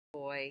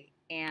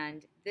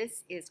and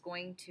this is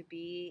going to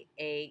be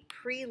a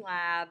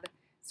pre-lab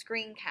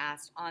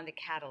screencast on the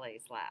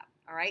Catalase Lab.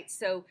 All right,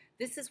 so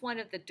this is one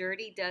of the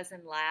dirty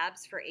dozen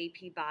labs for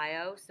AP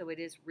Bio, so it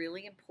is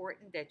really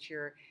important that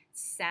you're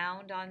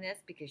sound on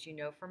this because you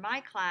know for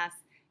my class,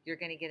 you're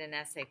going to get an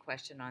essay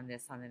question on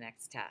this on the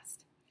next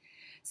test.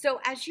 So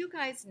as you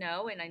guys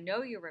know, and I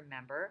know you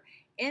remember,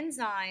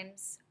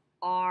 enzymes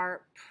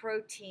are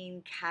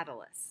protein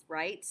catalysts,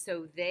 right?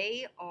 So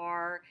they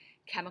are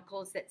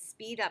chemicals that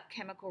speed up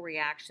chemical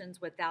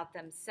reactions without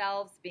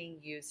themselves being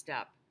used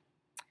up.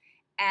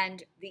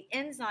 And the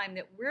enzyme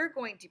that we're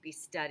going to be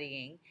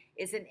studying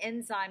is an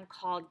enzyme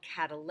called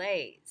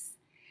catalase.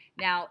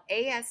 Now,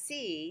 ASE,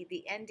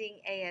 the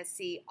ending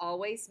ASE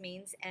always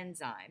means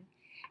enzyme.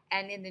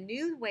 And in the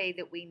new way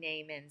that we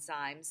name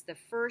enzymes, the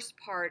first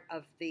part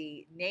of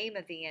the name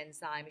of the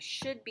enzyme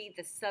should be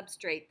the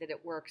substrate that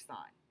it works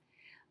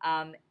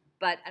on.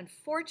 But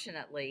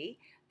unfortunately,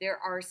 there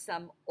are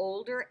some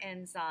older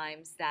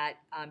enzymes that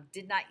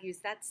did not use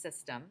that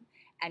system,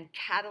 and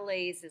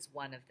catalase is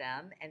one of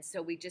them, and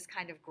so we just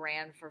kind of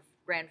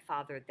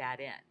grandfathered that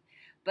in.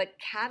 But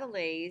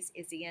catalase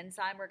is the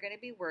enzyme we're going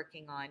to be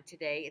working on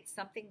today. It's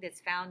something that's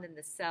found in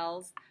the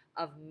cells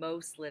of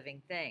most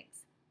living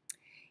things.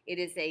 It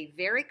is a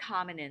very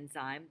common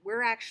enzyme.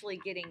 We're actually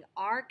getting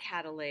our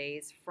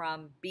catalase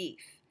from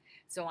beef.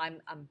 So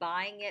I'm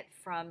buying it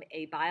from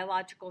a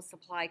biological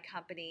supply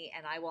company,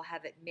 and I will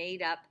have it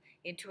made up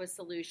into a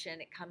solution.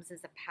 It comes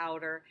as a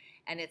powder,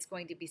 and it's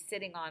going to be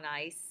sitting on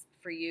ice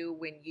for you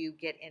when you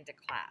get into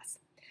class.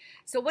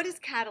 So what does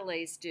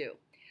catalase do?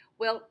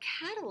 Well,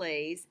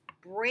 catalase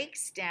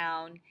breaks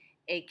down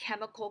a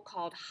chemical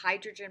called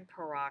hydrogen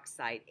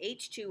peroxide.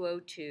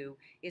 H2O2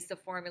 is the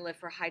formula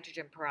for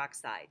hydrogen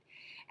peroxide.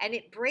 And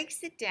it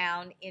breaks it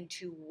down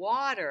into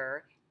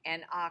water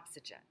and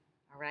oxygen.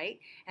 All right,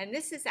 and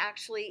this is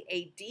actually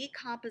a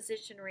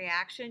decomposition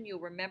reaction.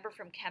 You'll remember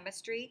from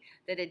chemistry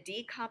that a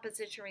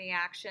decomposition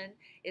reaction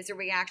is a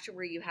reaction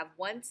where you have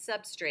one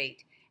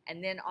substrate,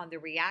 and then on the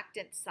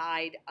reactant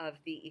side of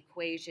the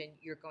equation,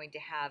 you're going to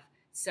have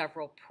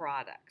several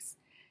products.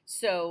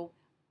 So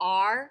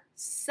our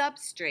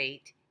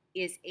substrate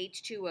is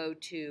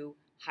H2O2,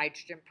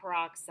 hydrogen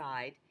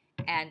peroxide,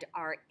 and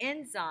our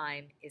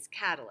enzyme is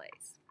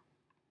catalase.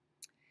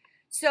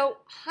 So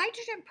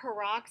hydrogen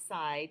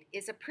peroxide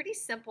is a pretty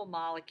simple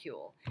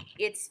molecule.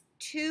 It's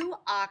 2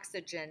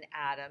 oxygen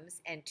atoms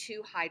and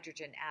 2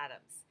 hydrogen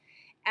atoms.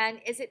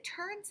 And as it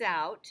turns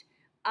out,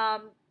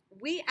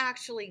 we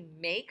actually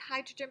make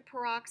hydrogen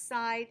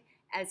peroxide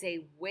as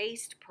a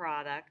waste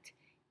product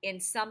in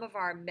some of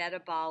our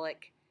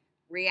metabolic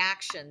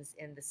reactions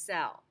in the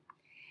cell.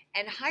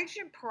 And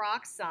hydrogen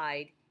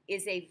peroxide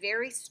is a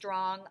very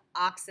strong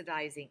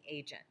oxidizing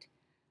agent.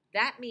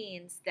 That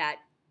means that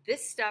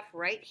this stuff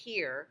right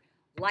here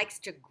likes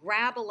to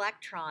grab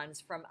electrons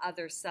from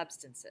other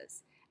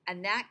substances,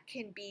 and that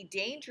can be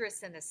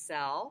dangerous in a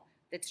cell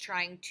that's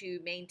trying to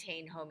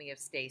maintain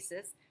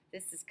homeostasis.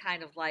 This is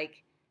kind of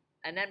like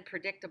an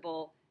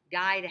unpredictable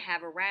guy to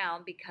have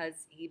around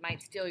because he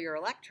might steal your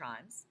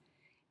electrons.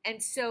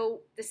 And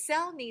so the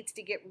cell needs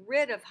to get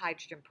rid of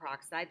hydrogen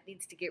peroxide,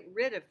 needs to get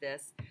rid of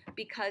this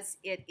because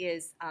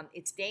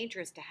it's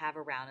dangerous to have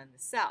around in the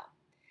cell.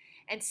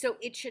 And so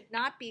it should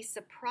not be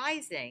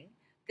surprising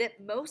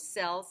that most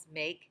cells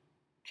make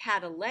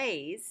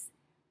catalase,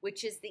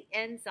 which is the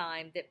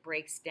enzyme that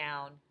breaks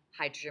down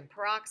hydrogen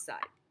peroxide.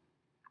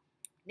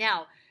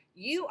 Now,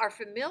 you are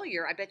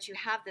familiar, I bet you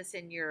have this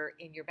in your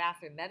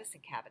bathroom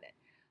medicine cabinet.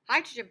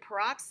 Hydrogen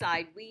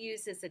peroxide we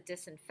use as a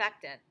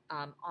disinfectant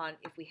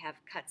if we have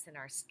cuts in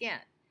our skin.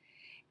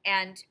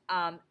 And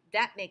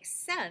that makes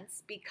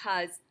sense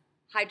because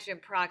hydrogen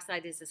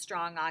peroxide is a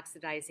strong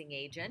oxidizing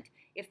agent.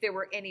 If there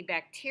were any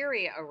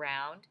bacteria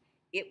around,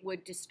 it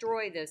would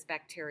destroy those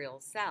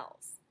bacterial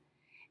cells.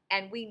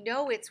 And we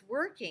know it's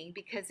working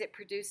because it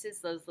produces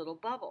those little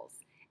bubbles.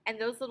 And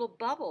those little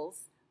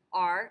bubbles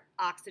are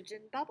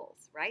oxygen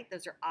bubbles, right?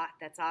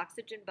 That's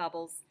oxygen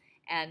bubbles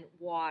and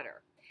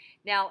water.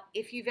 Now,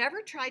 if you've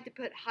ever tried to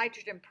put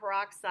hydrogen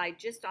peroxide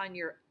just on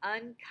your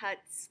uncut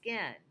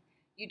skin,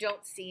 you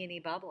don't see any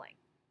bubbling,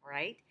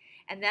 right?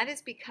 And that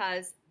is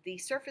because the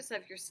surface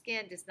of your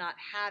skin does not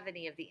have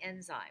any of the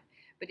enzyme.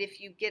 But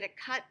if you get a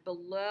cut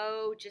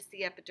below just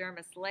the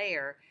epidermis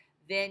layer,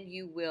 then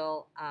you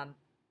will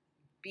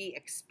be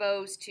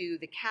exposed to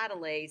the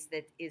catalase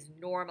that is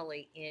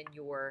normally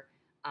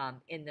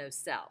in those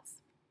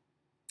cells.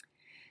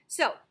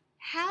 So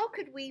how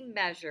could we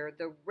measure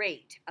the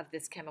rate of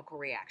this chemical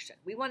reaction?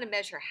 We want to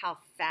measure how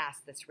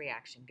fast this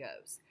reaction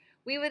goes.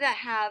 We would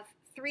have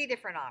 3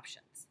 different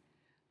options.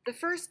 The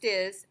first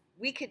is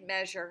we could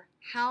measure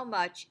how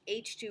much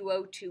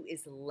H2O2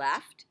 is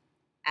left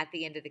at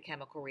the end of the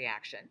chemical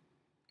reaction,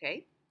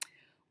 okay?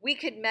 We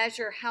could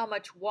measure how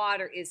much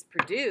water is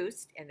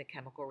produced in the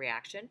chemical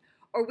reaction,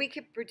 or we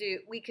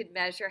could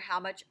measure how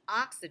much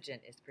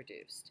oxygen is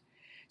produced.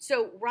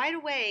 So right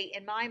away,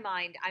 in my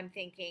mind, I'm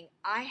thinking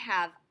I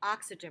have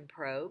oxygen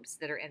probes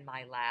that are in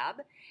my lab,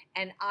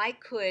 and I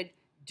could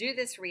do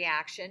this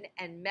reaction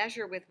and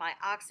measure with my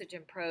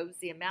oxygen probes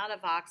the amount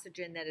of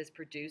oxygen that is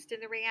produced in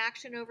the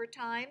reaction over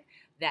time.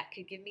 That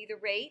could give me the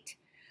rate.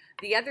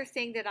 The other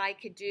thing that I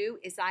could do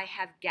is I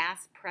have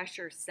gas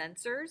pressure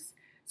sensors.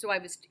 So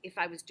if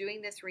I was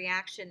doing this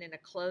reaction in a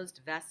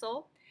closed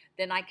vessel,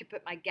 then I could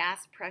put my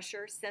gas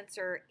pressure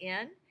sensor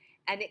in,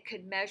 and it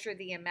could measure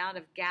the amount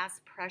of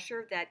gas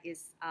pressure that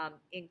is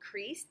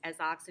increased as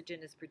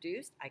oxygen is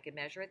produced. I could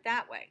measure it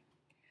that way.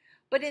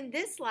 But in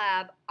this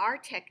lab, our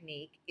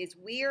technique is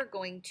we are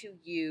going to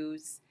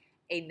use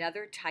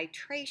another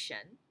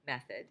titration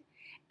method,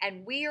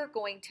 and we are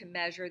going to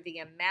measure the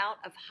amount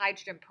of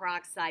hydrogen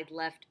peroxide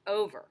left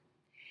over.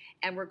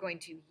 And we're going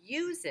to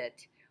use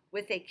it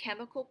with a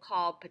chemical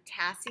called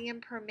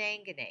potassium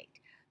permanganate.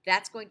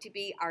 That's going to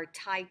be our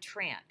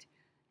titrant.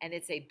 And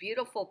it's a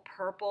beautiful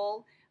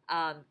purple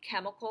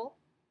chemical.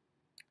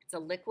 It's a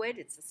liquid,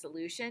 it's a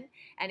solution,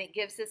 and it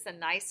gives us a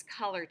nice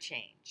color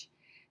change.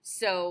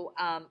 So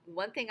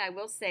one thing I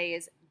will say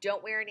is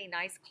don't wear any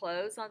nice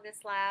clothes on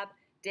this lab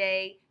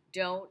day.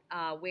 Don't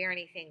wear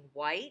anything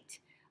white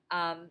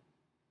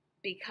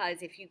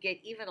because if you get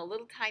even a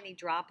little tiny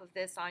drop of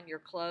this on your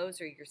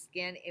clothes or your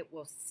skin, it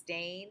will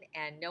stain,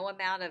 and no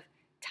amount of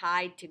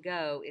Tide to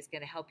Go is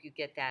going to help you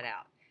get that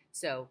out.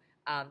 So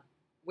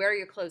wear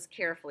your clothes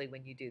carefully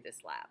when you do this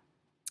lab.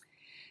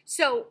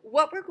 So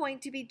what we're going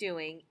to be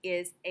doing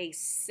is a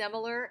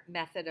similar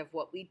method of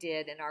what we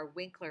did in our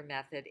Winkler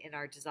method in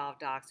our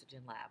dissolved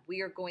oxygen lab.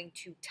 We are going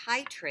to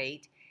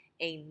titrate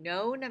a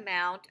known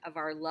amount of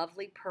our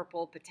lovely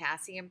purple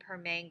potassium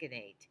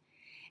permanganate,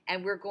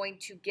 and we're going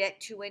to get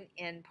to an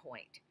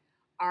endpoint.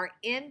 Our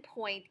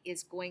endpoint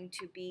is going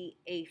to be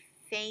a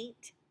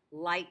faint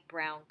light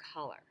brown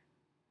color,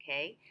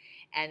 okay?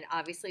 And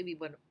obviously we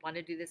would want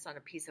to do this on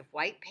a piece of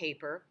white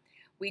paper.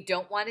 We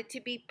don't want it to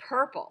be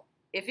purple.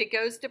 If it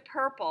goes to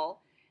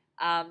purple,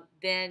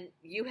 then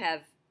you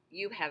have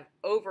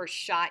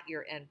overshot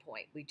your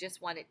endpoint. We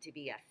just want it to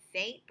be a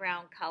faint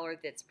brown color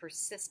that's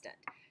persistent.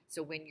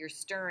 So when you're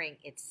stirring,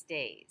 it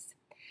stays.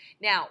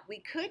 Now, we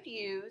could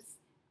use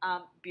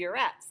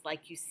burettes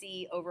like you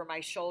see over my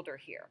shoulder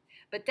here.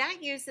 But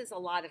that uses a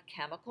lot of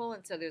chemical,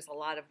 and so there's a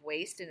lot of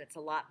waste, and it's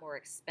a lot more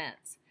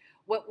expense.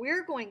 What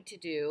we're going to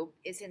do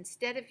is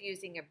instead of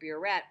using a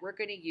burette, we're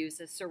going to use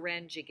a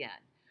syringe again.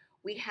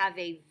 We have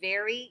a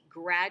very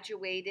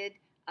graduated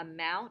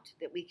amount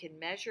that we can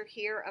measure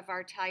here of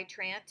our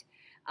titrant.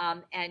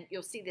 And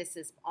you'll see this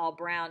is all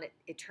brown.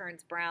 It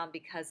turns brown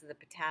because of the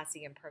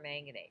potassium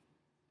permanganate.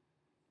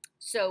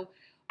 So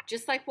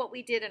just like what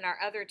we did in our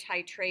other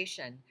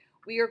titration,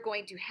 we are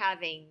going to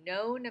have a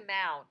known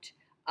amount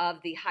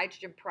of the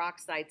hydrogen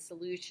peroxide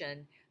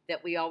solution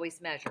that we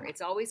always measure.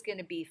 It's always going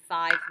to be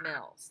 5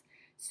 mils.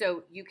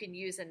 So you can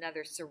use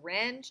another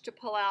syringe to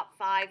pull out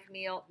 5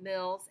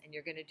 mils, and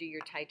you're going to do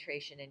your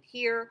titration in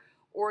here,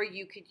 or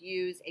you could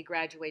use a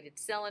graduated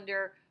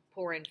cylinder,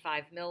 pour in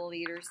 5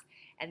 milliliters,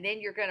 and then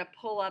you're going to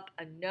pull up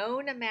a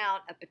known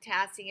amount of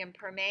potassium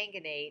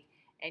permanganate,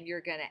 and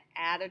you're going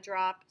to add a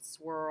drop,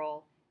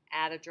 swirl,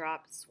 add a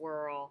drop,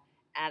 swirl,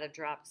 add a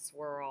drop,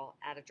 swirl,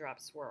 add a drop,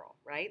 swirl,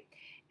 right?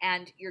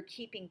 And you're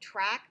keeping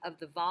track of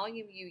the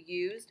volume you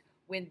used.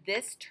 When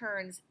this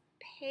turns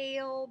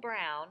pale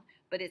brown,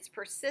 but it's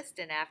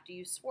persistent after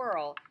you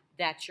swirl,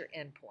 that's your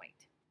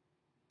endpoint.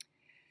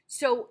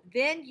 So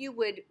then you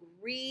would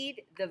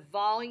read the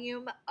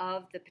volume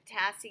of the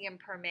potassium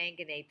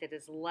permanganate that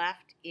is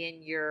left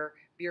in your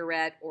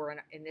burette, or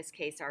in this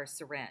case, our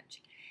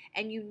syringe.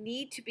 And you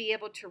need to be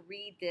able to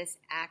read this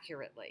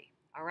accurately.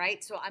 All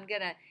right, so I'm going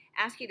to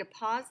ask you to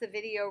pause the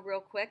video real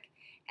quick,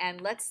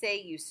 and let's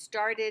say you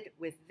started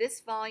with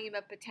this volume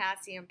of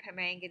potassium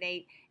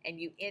permanganate and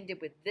you ended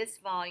with this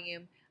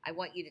volume. I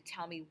want you to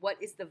tell me what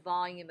is the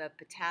volume of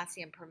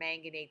potassium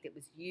permanganate that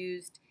was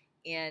used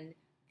in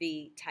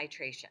the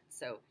titration.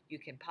 So you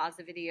can pause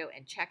the video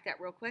and check that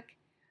real quick.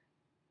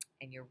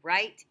 And you're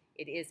right,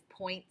 it is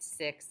 0.6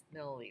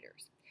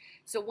 milliliters.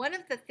 So one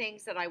of the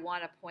things that I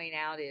want to point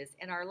out is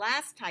in our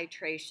last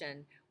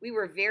titration, we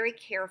were very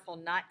careful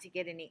not to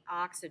get any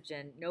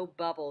oxygen, no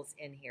bubbles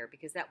in here,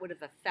 because that would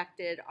have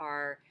affected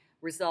our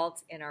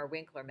results in our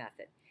Winkler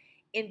method.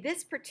 In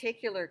this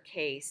particular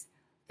case,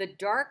 the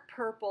dark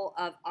purple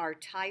of our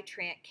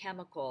titrant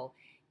chemical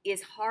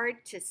is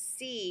hard to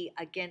see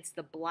against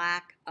the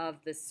black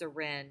of the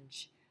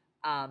syringe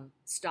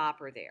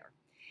stopper there.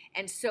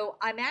 And so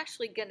I'm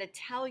actually going to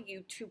tell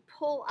you to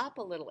pull up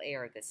a little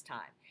air this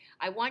time.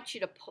 I want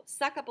you to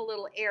suck up a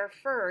little air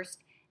first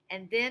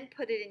and then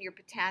put it in your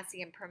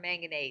potassium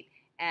permanganate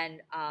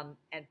and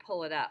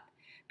pull it up.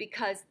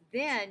 Because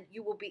then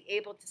you will be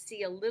able to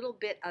see a little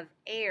bit of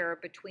air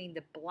between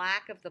the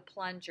black of the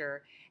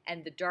plunger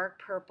and the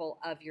dark purple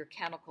of your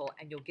chemical,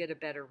 and you'll get a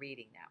better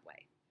reading that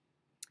way.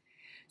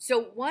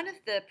 So one of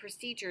the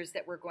procedures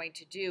that we're going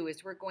to do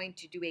is we're going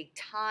to do a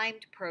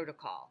timed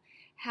protocol.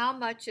 How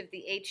much of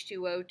the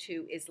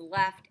H2O2 is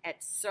left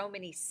at so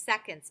many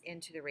seconds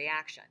into the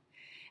reaction?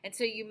 And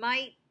so you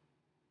might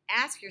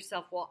ask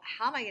yourself, well,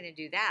 how am I going to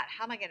do that?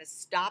 How am I going to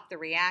stop the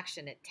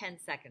reaction at 10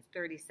 seconds,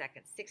 30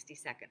 seconds, 60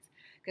 seconds?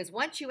 because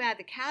once you add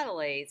the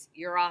catalase,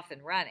 you're off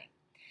and running.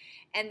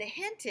 And the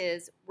hint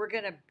is we're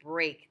going to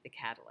break the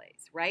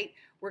catalase, right?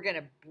 We're going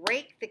to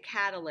break the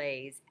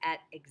catalase at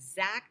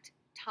exact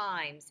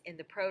times in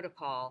the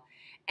protocol,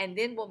 and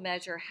then we'll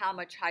measure how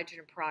much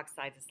hydrogen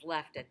peroxide is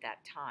left at that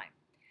time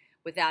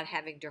without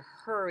having to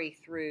hurry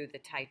through the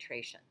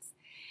titrations.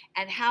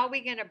 And how are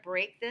we going to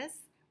break this?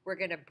 We're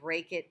going to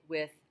break it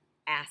with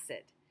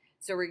acid.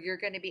 So you're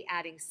going to be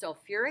adding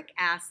sulfuric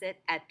acid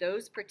at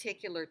those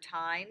particular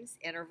times,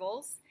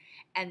 intervals,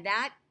 and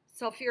that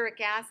sulfuric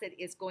acid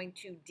is going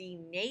to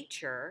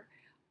denature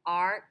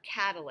our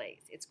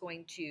catalase. It's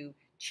going to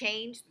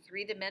change the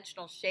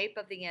three-dimensional shape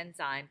of the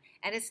enzyme,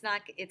 and it's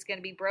going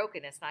to be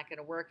broken. It's not going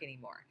to work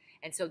anymore.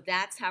 And so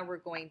that's how we're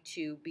going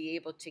to be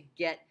able to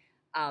get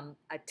a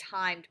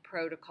timed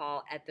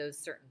protocol at those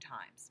certain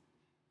times.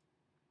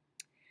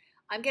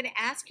 I'm going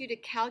to ask you to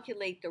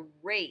calculate the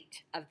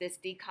rate of this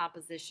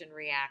decomposition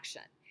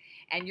reaction.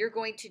 And you're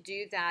going to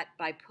do that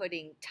by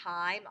putting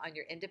time on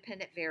your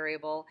independent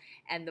variable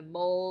and the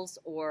moles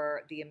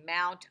or the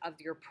amount of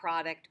your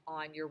product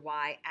on your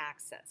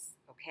y-axis,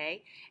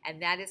 okay?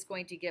 And that is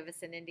going to give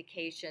us an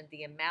indication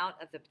the amount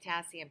of the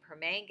potassium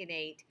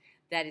permanganate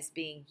that is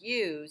being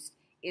used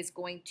is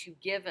going to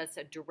give us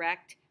a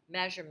direct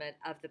measurement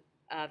of the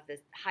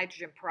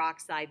hydrogen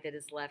peroxide that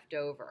is left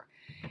over.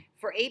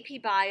 For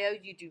AP Bio,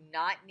 you do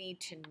not need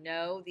to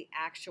know the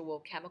actual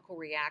chemical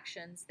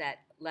reactions that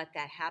let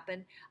that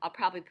happen. I'll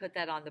probably put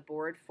that on the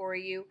board for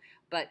you,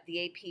 but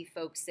the AP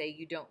folks say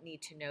you don't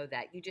need to know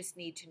that. You just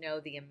need to know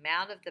the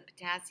amount of the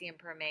potassium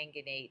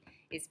permanganate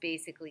is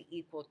basically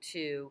equal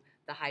to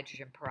the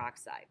hydrogen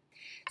peroxide.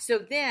 So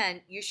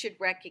then you should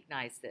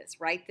recognize this,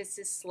 right? This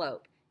is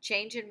slope.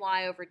 Change in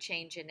Y over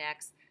change in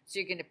X. So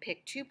you're going to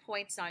pick 2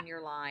 points on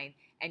your line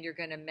and you're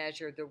going to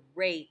measure the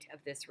rate of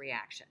this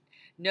reaction.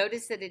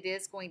 Notice that it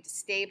is going to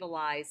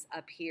stabilize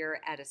up here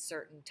at a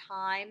certain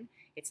time.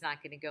 It's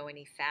not going to go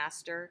any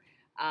faster,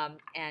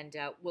 and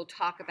we'll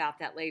talk about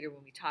that later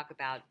when we talk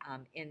about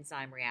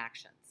enzyme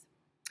reactions.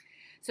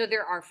 So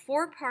there are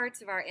 4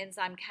 parts of our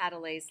enzyme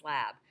catalase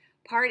lab.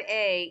 Part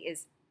A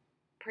is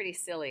pretty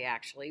silly,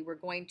 actually. We're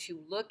going to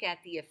look at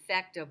the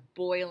effect of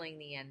boiling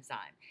the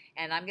enzyme,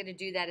 and I'm going to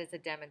do that as a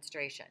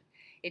demonstration.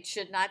 It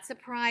should not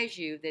surprise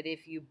you that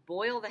if you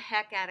boil the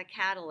heck out of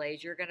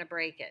catalase, you're going to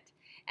break it.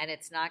 And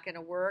it's not going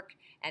to work,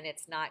 and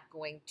it's not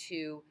going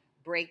to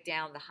break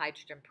down the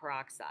hydrogen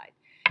peroxide.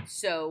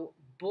 So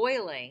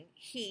boiling,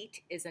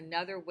 heat, is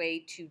another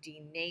way to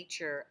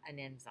denature an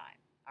enzyme.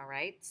 All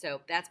right,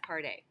 so that's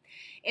part A.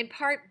 In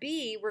part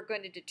B, we're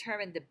going to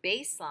determine the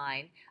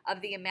baseline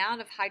of the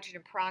amount of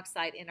hydrogen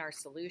peroxide in our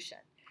solution.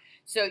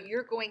 So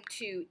you're going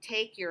to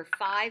take your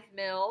 5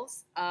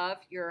 mils of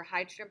your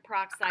hydrogen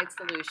peroxide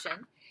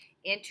solution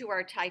into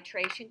our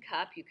titration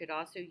cup. You could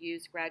also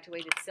use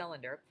graduated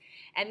cylinder.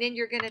 And then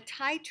you're going to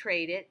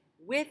titrate it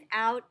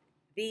without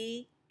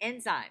the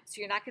enzyme. So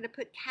you're not going to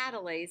put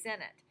catalase in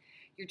it.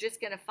 You're just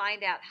going to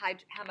find out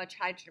how much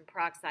hydrogen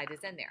peroxide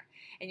is in there.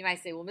 And you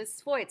might say, well,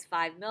 Mrs. Foy, it's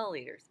 5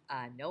 milliliters.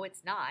 No,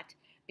 it's not,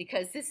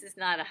 because this is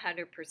not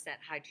 100%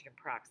 hydrogen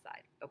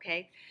peroxide,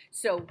 okay?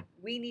 So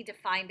we need to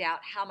find out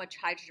how much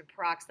hydrogen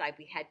peroxide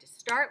we had to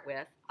start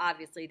with,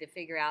 obviously, to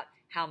figure out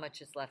how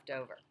much is left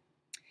over.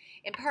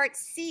 In part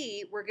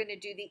C, we're going to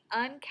do the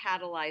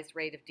uncatalyzed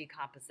rate of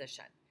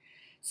decomposition.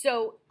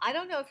 So I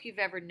don't know if you've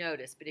ever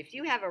noticed, but if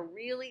you have a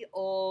really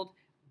old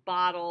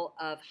bottle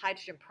of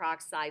hydrogen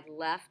peroxide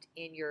left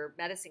in your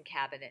medicine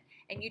cabinet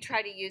and you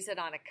try to use it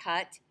on a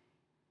cut,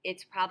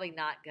 it's probably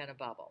not going to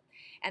bubble.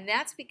 And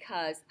that's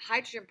because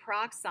hydrogen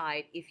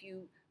peroxide, if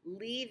you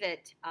leave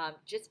it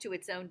just to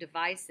its own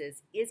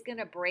devices, is going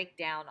to break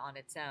down on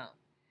its own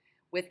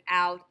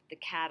without the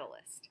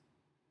catalyst.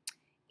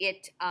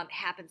 It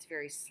happens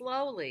very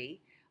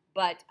slowly,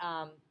 but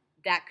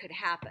that could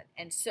happen.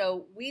 And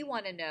so we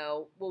want to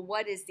know, well,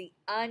 what is the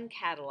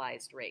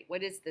uncatalyzed rate?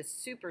 What is the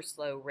super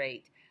slow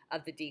rate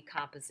of the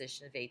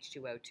decomposition of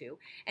H2O2?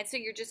 And so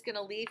you're just going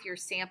to leave your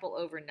sample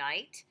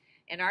overnight.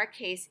 In our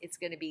case, it's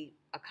going to be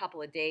a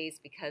couple of days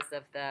because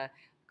of the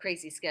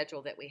crazy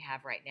schedule that we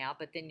have right now,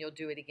 but then you'll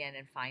do it again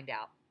and find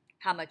out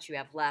how much you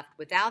have left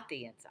without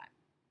the enzyme.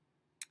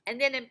 And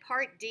then in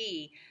part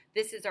D,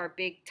 this is our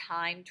big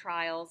time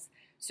trials.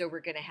 So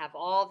we're going to have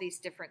all these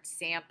different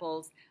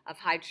samples of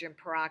hydrogen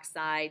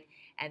peroxide,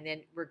 and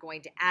then we're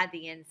going to add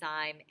the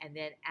enzyme, and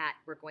then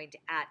we're going to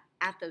add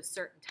at those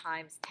certain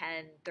times,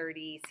 10,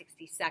 30,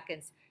 60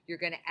 seconds, you're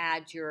going to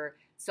add your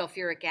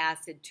sulfuric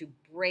acid to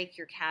break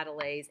your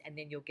catalase, and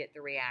then you'll get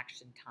the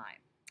reaction time.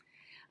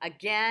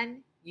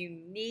 Again, you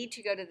need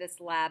to go to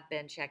this lab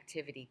bench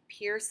activity,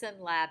 Pearson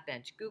Lab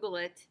Bench. Google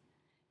it.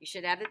 You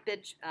should have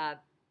it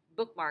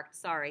bookmarked,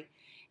 sorry.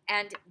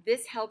 And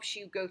this helps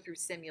you go through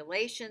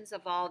simulations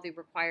of all the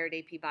required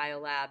AP Bio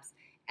labs,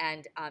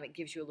 and it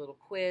gives you a little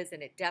quiz,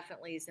 and it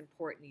definitely is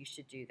important. You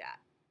should do that.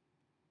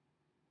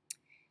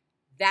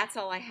 That's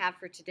all I have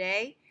for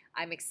today.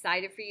 I'm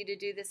excited for you to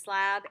do this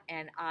lab,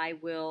 and I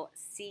will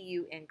see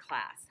you in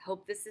class.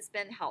 Hope this has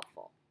been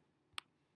helpful.